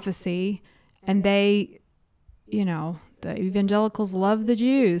of prophecy, and they, you know, the evangelicals love the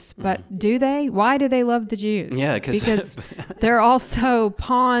Jews, but do they? Why do they love the Jews? Yeah, because they're also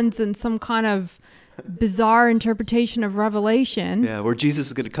pawns in some kind of bizarre interpretation of Revelation. Yeah, where Jesus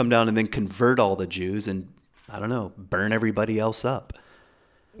is going to come down and then convert all the Jews and, I don't know, burn everybody else up.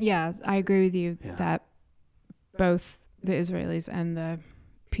 Yeah, I agree with you that both the Israelis and the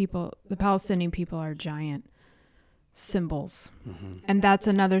Palestinian people are giant symbols. Mm-hmm. And that's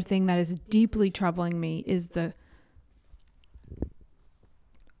another thing that is deeply troubling me is the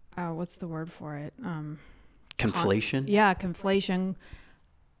what's the word for it? Conflation? Conflation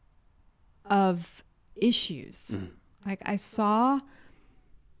of issues. Like I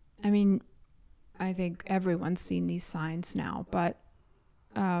think everyone's seen these signs now, but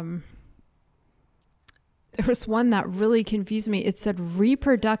there was one that really confused me. It said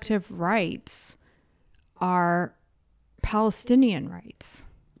reproductive rights are Palestinian rights.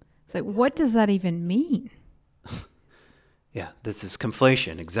 It's like, what does that even mean? Yeah, this is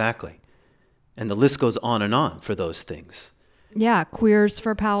conflation, exactly. And the list goes on and on for those things. Yeah, queers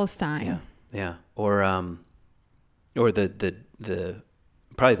for Palestine. Yeah. Or the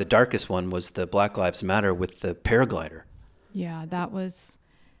probably the darkest one was the Black Lives Matter with the paraglider. Yeah, that was,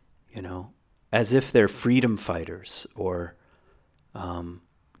 you know, as if they're freedom fighters or to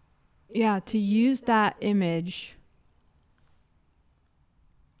use that image,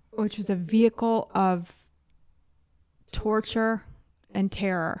 which was a vehicle of torture and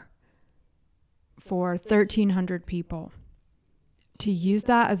terror for 1,300 people, to use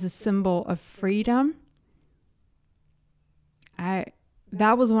that as a symbol of freedom,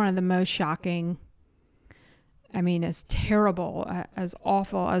 that was one of the most shocking I mean, as terrible, as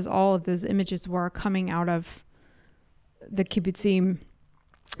awful as all of those images were coming out of the kibbutzim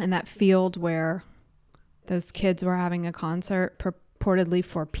and that field where those kids were having a concert purportedly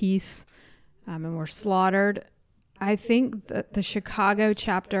for peace, and were slaughtered. I think that the Chicago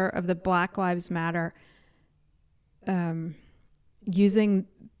chapter of the Black Lives Matter, using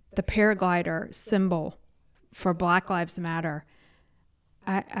the paraglider symbol for Black Lives Matter,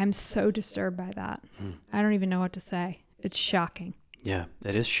 I'm so disturbed by that. I don't even know what to say. It's shocking. Yeah,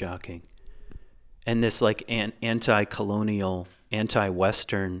 it is shocking. And this like anti-colonial,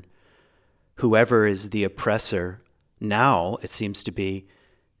 anti-Western, whoever is the oppressor now, it seems to be,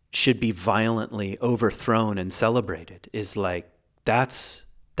 should be violently overthrown and celebrated, is like, that's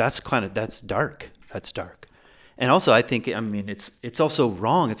dark. That's dark. And also, I think, I mean, it's also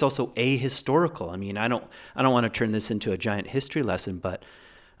wrong. It's also ahistorical. I mean, I don't want to turn this into a giant history lesson, but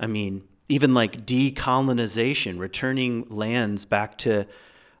I mean, even like decolonization, returning lands back to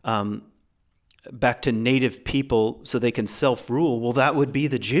native people so they can self-rule. Well, that would be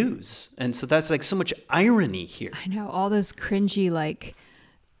the Jews. And so that's like so much irony here. I know, all those cringy like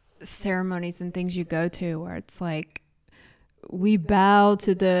ceremonies and things you go to where it's like, we bow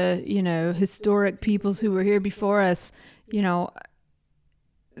to the, historic peoples who were here before us.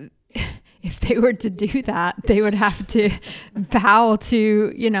 If they were to do that, they would have to bow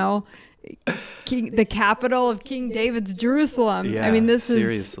to, the capital of King David's Jerusalem. Yeah, I mean,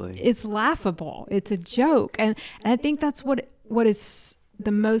 seriously. It's laughable. It's a joke. And I think that's what is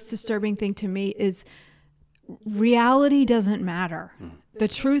the most disturbing thing to me is reality doesn't matter. The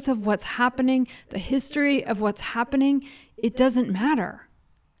truth of what's happening, the history of what's happening, it doesn't matter.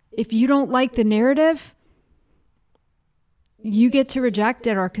 If you don't like the narrative, you get to reject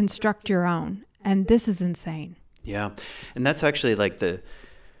it or construct your own. And this is insane. Yeah. And that's actually like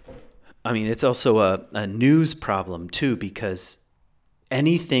it's also a news problem too, because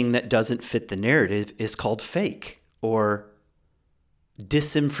anything that doesn't fit the narrative is called fake or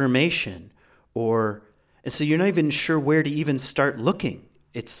disinformation, and so you're not even sure where to even start looking.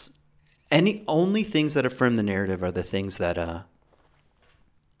 It's only things that affirm the narrative are the things that, I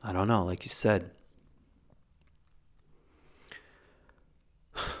don't know, like you said.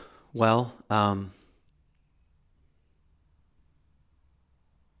 Well, I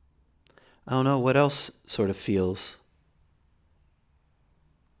don't know what else sort of feels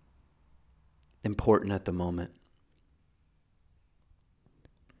important at the moment.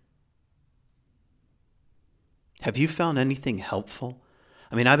 Have you found anything helpful?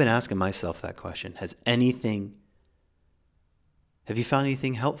 I mean, I've been asking myself that question. Have you found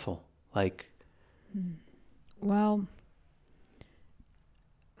anything helpful? Well,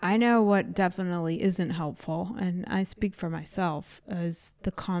 I know what definitely isn't helpful, and I speak for myself, is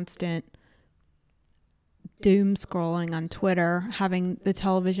the constant doom scrolling on Twitter, having the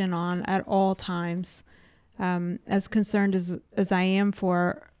television on at all times. As concerned as I am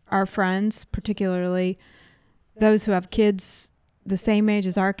for our friends, particularly those who have kids the same age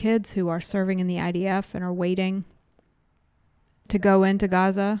as our kids who are serving in the IDF and are waiting to go into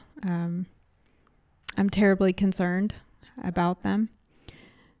Gaza, I'm terribly concerned about them.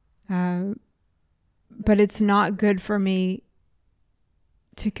 But it's not good for me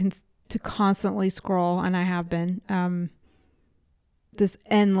to constantly scroll, and I have been, this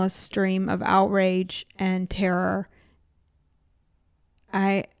endless stream of outrage and terror.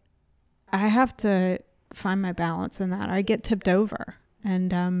 I have to find my balance in that. I get tipped over.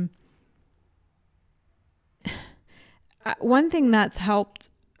 And one thing that's helped,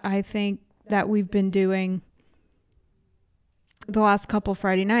 I think, that we've been doing the last couple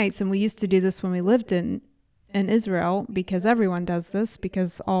Friday nights, and we used to do this when we lived in Israel, because everyone does this,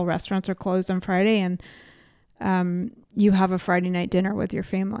 because all restaurants are closed on Friday, and you have a Friday night dinner with your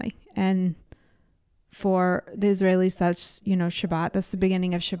family. And for the Israelis, that's, Shabbat. That's the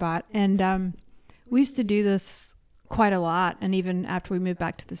beginning of Shabbat. And we used to do this quite a lot. And even after we moved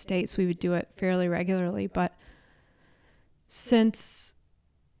back to the States, we would do it fairly regularly. But since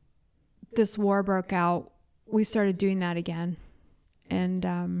this war broke out, we started doing that again.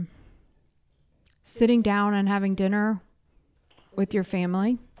 And sitting down and having dinner with your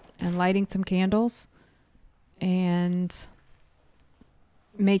family and lighting some candles and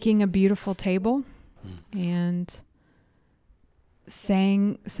making a beautiful table and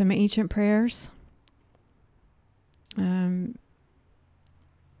saying some ancient prayers.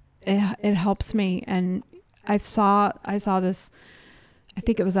 It helps me. And I saw this, I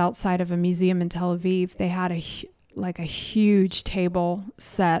think it was outside of a museum in Tel Aviv. They had a huge table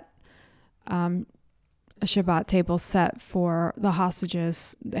set, a Shabbat table set for the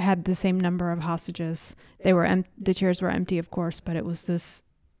hostages. It had the same number of hostages. They were the chairs were empty, of course, but it was this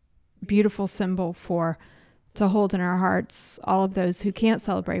beautiful symbol to hold in our hearts all of those who can't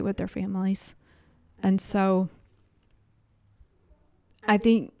celebrate with their families. And so I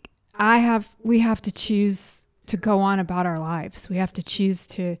think we have to choose to go on about our lives. We have to choose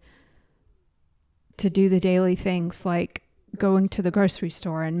to do the daily things like going to the grocery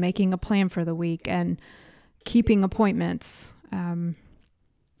store and making a plan for the week and keeping appointments, to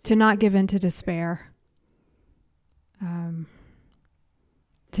not give in to despair,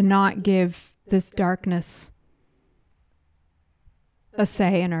 to not give this darkness a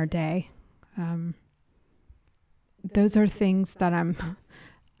say in our day. Those are things that I'm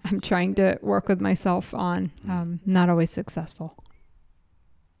trying to work with myself on. Not always successful.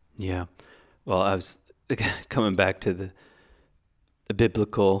 Yeah. Well, I was coming back to the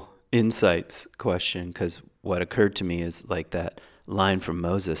biblical insights question, because what occurred to me is like that line from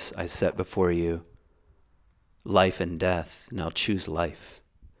Moses, I set before you life and death, now choose life.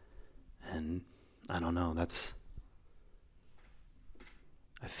 And I don't know,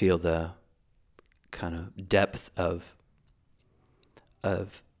 I feel the kind of depth of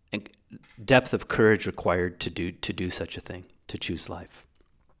courage required to do such a thing, to choose life.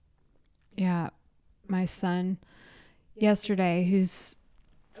 Yeah. My son yesterday, who's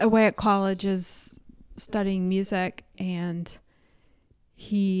away at college, is studying music, and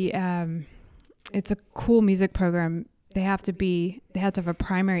he it's a cool music program. They have to have a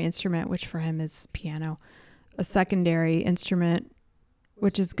primary instrument, which for him is piano, a secondary instrument,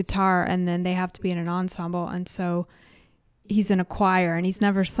 which is guitar, and then they have to be in an ensemble. And so he's in a choir, and he's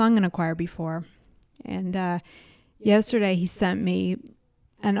never sung in a choir before. And yesterday he sent me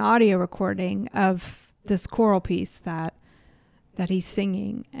an audio recording of this choral piece that he's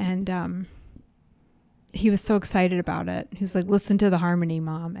singing, and he was so excited about it. He was like, "Listen to the harmony,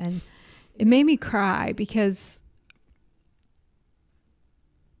 Mom." And it made me cry, because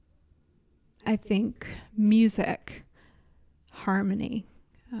I think music, harmony,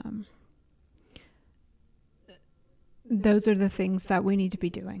 those are the things that we need to be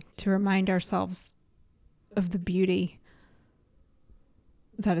doing to remind ourselves of the beauty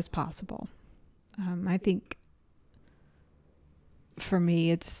that is possible. I think for me,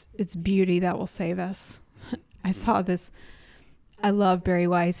 it's beauty that will save us. I saw this. I love Barry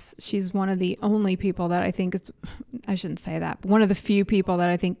Weiss. She's one of the only people that I think I shouldn't say that, but one of the few people that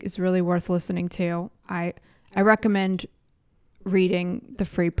I think is really worth listening to. I recommend reading the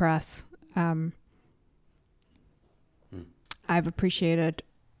Free Press. I've appreciated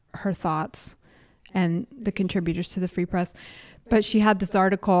her thoughts and the contributors to the Free Press. But she had this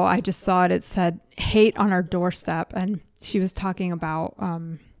article, I just saw it, it said, "Hate on Our Doorstep." And she was talking about,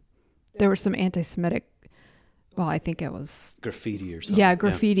 there were some anti-Semitic, well, I think it was... graffiti or something. Yeah,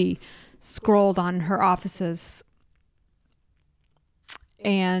 graffiti scrolled on her offices.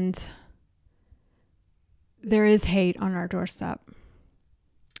 And there is hate on our doorstep.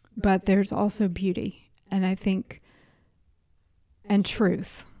 But there's also beauty, and I think, and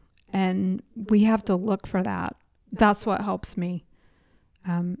truth. And we have to look for that. That's what helps me.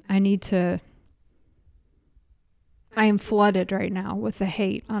 I am flooded right now with the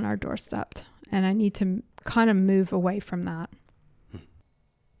hate on our doorstep, and I need to kind of move away from that.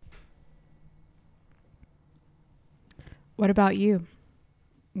 What about you?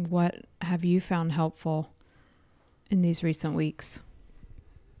 What have you found helpful in these recent weeks?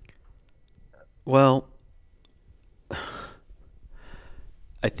 Well,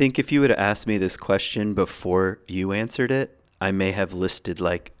 I think if you would have asked me this question before you answered it, I may have listed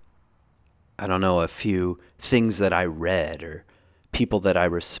a few things that I read or people that I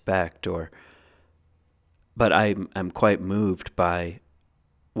respect, but I'm quite moved by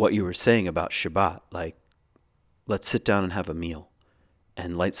what you were saying about Shabbat. Like, let's sit down and have a meal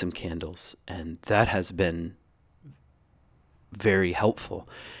and light some candles. And that has been very helpful.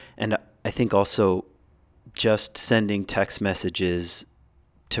 And I think also just sending text messages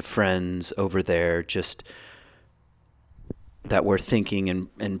to friends over there, just that we're thinking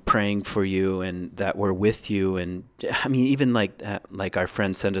and praying for you and that we're with you. And I mean, even like our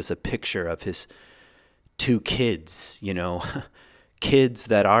friend sent us a picture of his 2 kids, kids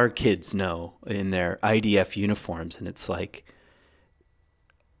that our kids know in their IDF uniforms. And it's like,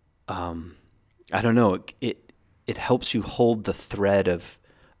 I don't know, it helps you hold the thread of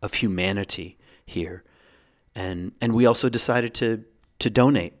humanity here. And we also decided to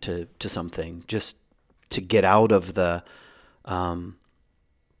donate to something, just to get out of the,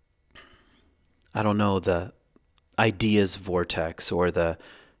 the ideas vortex or the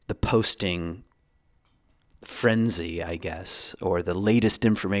posting frenzy, I guess, or the latest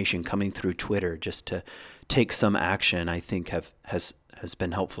information coming through Twitter just to take some action, I think has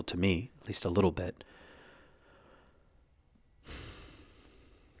been helpful to me, at least a little bit.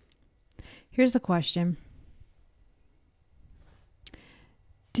 Here's a question.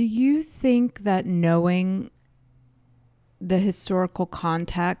 Do you think that knowing the historical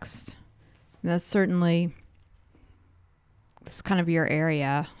context, and that's certainly, it's kind of your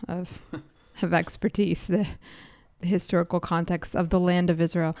area of expertise, the historical context of the land of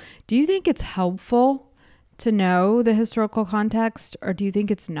Israel. Do you think it's helpful to know the historical context, or do you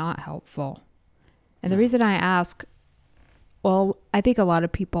think it's not helpful? And the reason I ask, well, I think a lot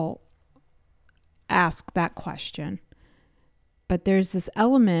of people ask that question, but there's this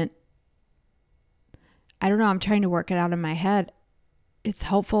element, I don't know, I'm trying to work it out in my head. It's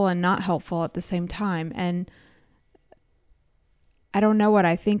helpful and not helpful at the same time. And I don't know what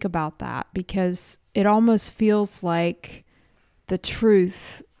I think about that, because it almost feels like the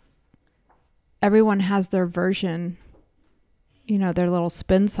truth, everyone has their version, their little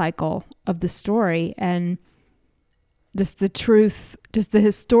spin cycle of the story, and just the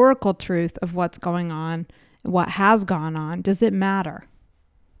historical truth of what's going on, what has gone on, does it matter?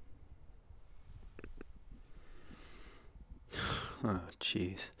 Oh,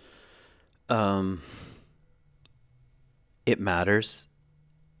 jeez. It matters,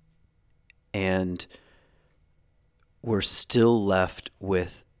 and we're still left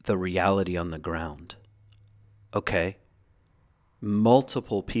with the reality on the ground. Okay,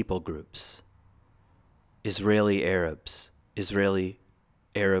 multiple people groups, Israeli Arabs, Israeli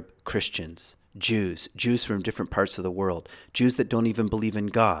Arab Christians, Jews from different parts of the world, Jews that don't even believe in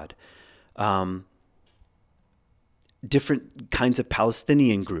God, different kinds of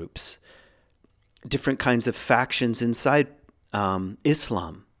Palestinian groups, different kinds of factions inside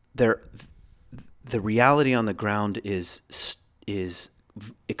Islam. The reality on the ground is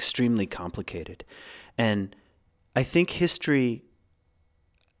extremely complicated, and I think history,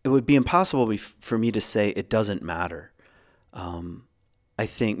 it would be impossible for me to say it doesn't matter. I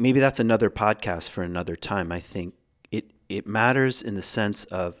think maybe that's another podcast for another time. I think it matters in the sense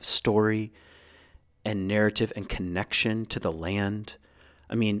of story and narrative and connection to the land.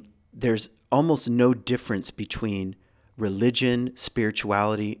 I mean, there's almost no difference between religion,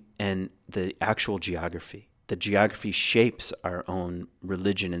 spirituality, and the actual geography. The geography shapes our own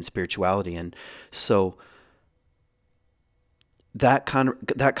religion and spirituality. And so that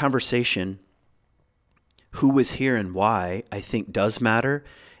conversation, who was here and why, I think does matter.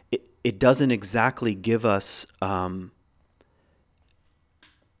 It doesn't exactly give us,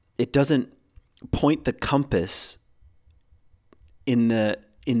 it doesn't point the compass in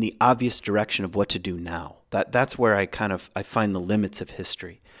the obvious direction of what to do now. That's where I find the limits of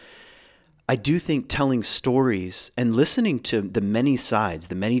history. I do think telling stories and listening to the many sides,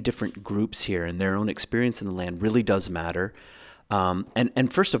 the many different groups here and their own experience in the land really does matter.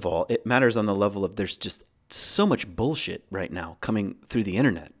 And first of all, it matters on the level of there's just so much bullshit right now coming through the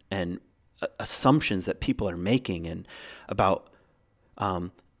internet, and assumptions that people are making, and about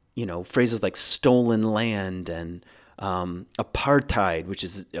phrases like stolen land and apartheid, which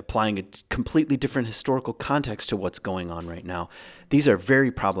is applying a completely different historical context to what's going on right now. These are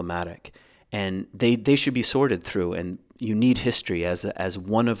very problematic, and they should be sorted through. And you need history as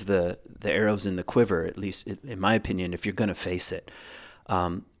one of the arrows in the quiver, at least in my opinion, if you're going to face it.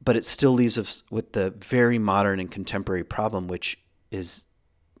 But it still leaves us with the very modern and contemporary problem, which is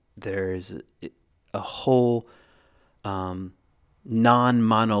there is a whole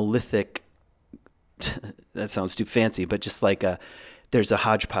non-monolithic, that sounds too fancy, but just like there's a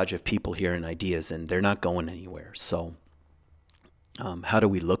hodgepodge of people here and ideas, and they're not going anywhere. So how do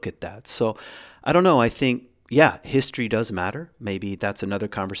we look at that? So I don't know. I think, yeah, history does matter. Maybe that's another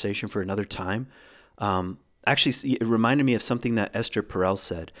conversation for another time. Actually, it reminded me of something that Esther Perel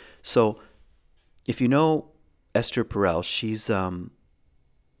said. So if you know Esther Perel,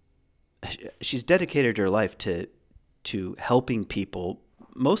 she's dedicated her life to helping people,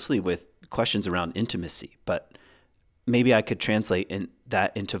 mostly with questions around intimacy, but maybe I could translate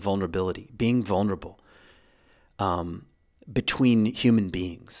that into vulnerability, being vulnerable between human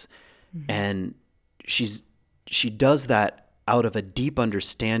beings. Mm-hmm. And she does that out of a deep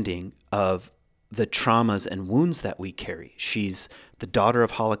understanding of the traumas and wounds that we carry. She's the daughter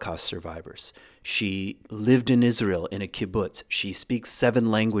of Holocaust survivors. She lived in Israel in a kibbutz. She speaks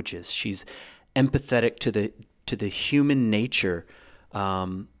 7 languages. She's empathetic to the human nature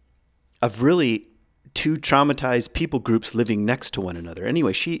of really 2 traumatized people groups living next to one another.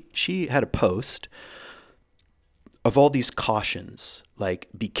 Anyway, she had a post of all these cautions, like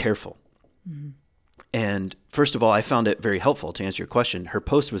be careful. Mm-hmm. And first of all, I found it very helpful to answer your question. Her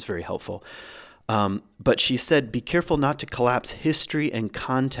post was very helpful. But she said, be careful not to collapse history and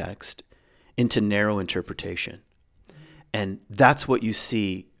context into narrow interpretation. And that's what you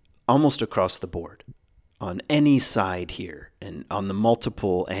see almost across the board on any side here and on the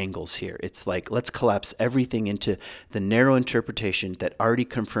multiple angles here. It's like, let's collapse everything into the narrow interpretation that already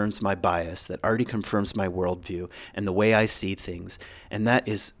confirms my bias, that already confirms my worldview and the way I see things. And that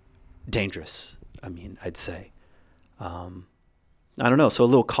is dangerous. I mean, I'd say. I don't know. So a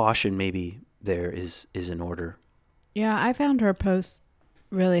little caution maybe there is in order. Yeah, I found her post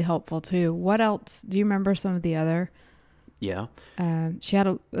really helpful too. What else? Do you remember some of the other? Yeah. She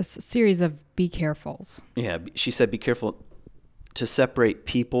had a series of be carefuls. Yeah. She said, be careful to separate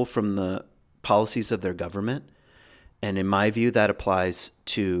people from the policies of their government. And in my view, that applies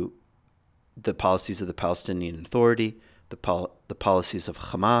to the policies of the Palestinian Authority, the policies of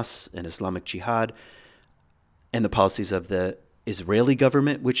Hamas and Islamic Jihad, and the policies of the Israeli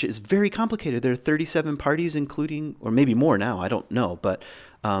government, which is very complicated. There are 37 parties, including, or maybe more now, I don't know, but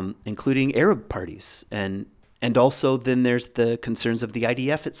including Arab parties. And also then there's the concerns of the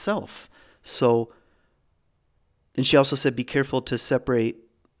IDF itself. So, and she also said, be careful to separate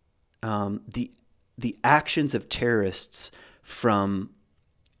the actions of terrorists from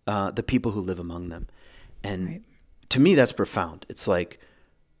the people who live among them. And right. To me, that's profound. It's like,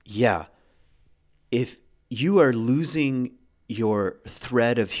 yeah, if you are losing your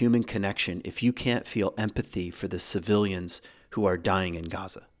thread of human connection, if you can't feel empathy for the civilians who are dying in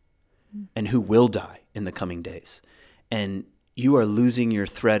Gaza and who will die in the coming days, and you are losing your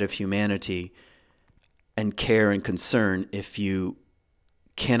thread of humanity and care and concern if you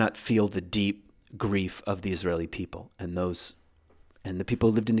cannot feel the deep grief of the Israeli people and the people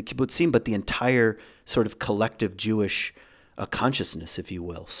who lived in the kibbutzim, but the entire sort of collective Jewish consciousness, if you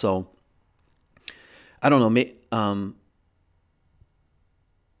will. So I don't know.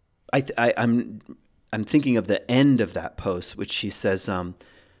 I'm thinking of the end of that post, which she says.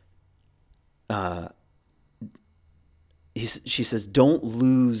 She says, don't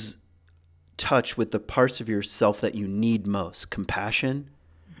lose touch with the parts of yourself that you need most. Compassion,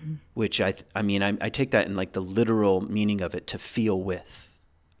 which I take that in like the literal meaning of it, to feel with.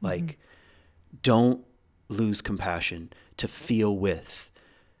 Like, don't lose compassion, to feel with,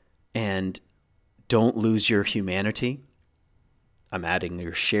 and don't lose your humanity. I'm adding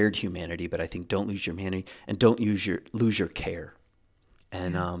your shared humanity, but I think don't lose your humanity and don't lose your care.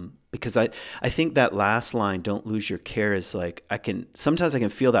 And because I think that last line, don't lose your care, is like, sometimes I can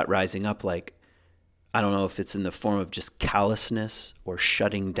feel that rising up, like, I don't know if it's in the form of just callousness or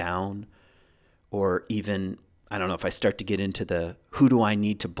shutting down, or even, I don't know if I start to get into the, who do I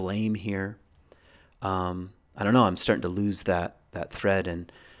need to blame here? I don't know. I'm starting to lose that thread, and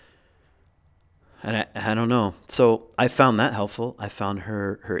I don't know. So I found that helpful. I found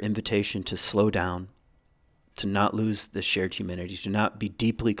her invitation to slow down, to not lose the shared humanity, to not be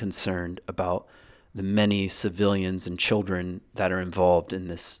deeply concerned about the many civilians and children that are involved in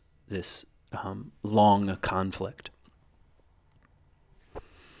this long conflict.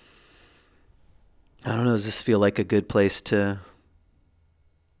 I don't know. Does this feel like a good place to,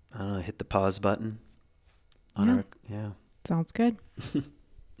 I don't know, hit the pause button? Yeah. Sounds good.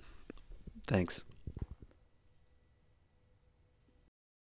 Thanks.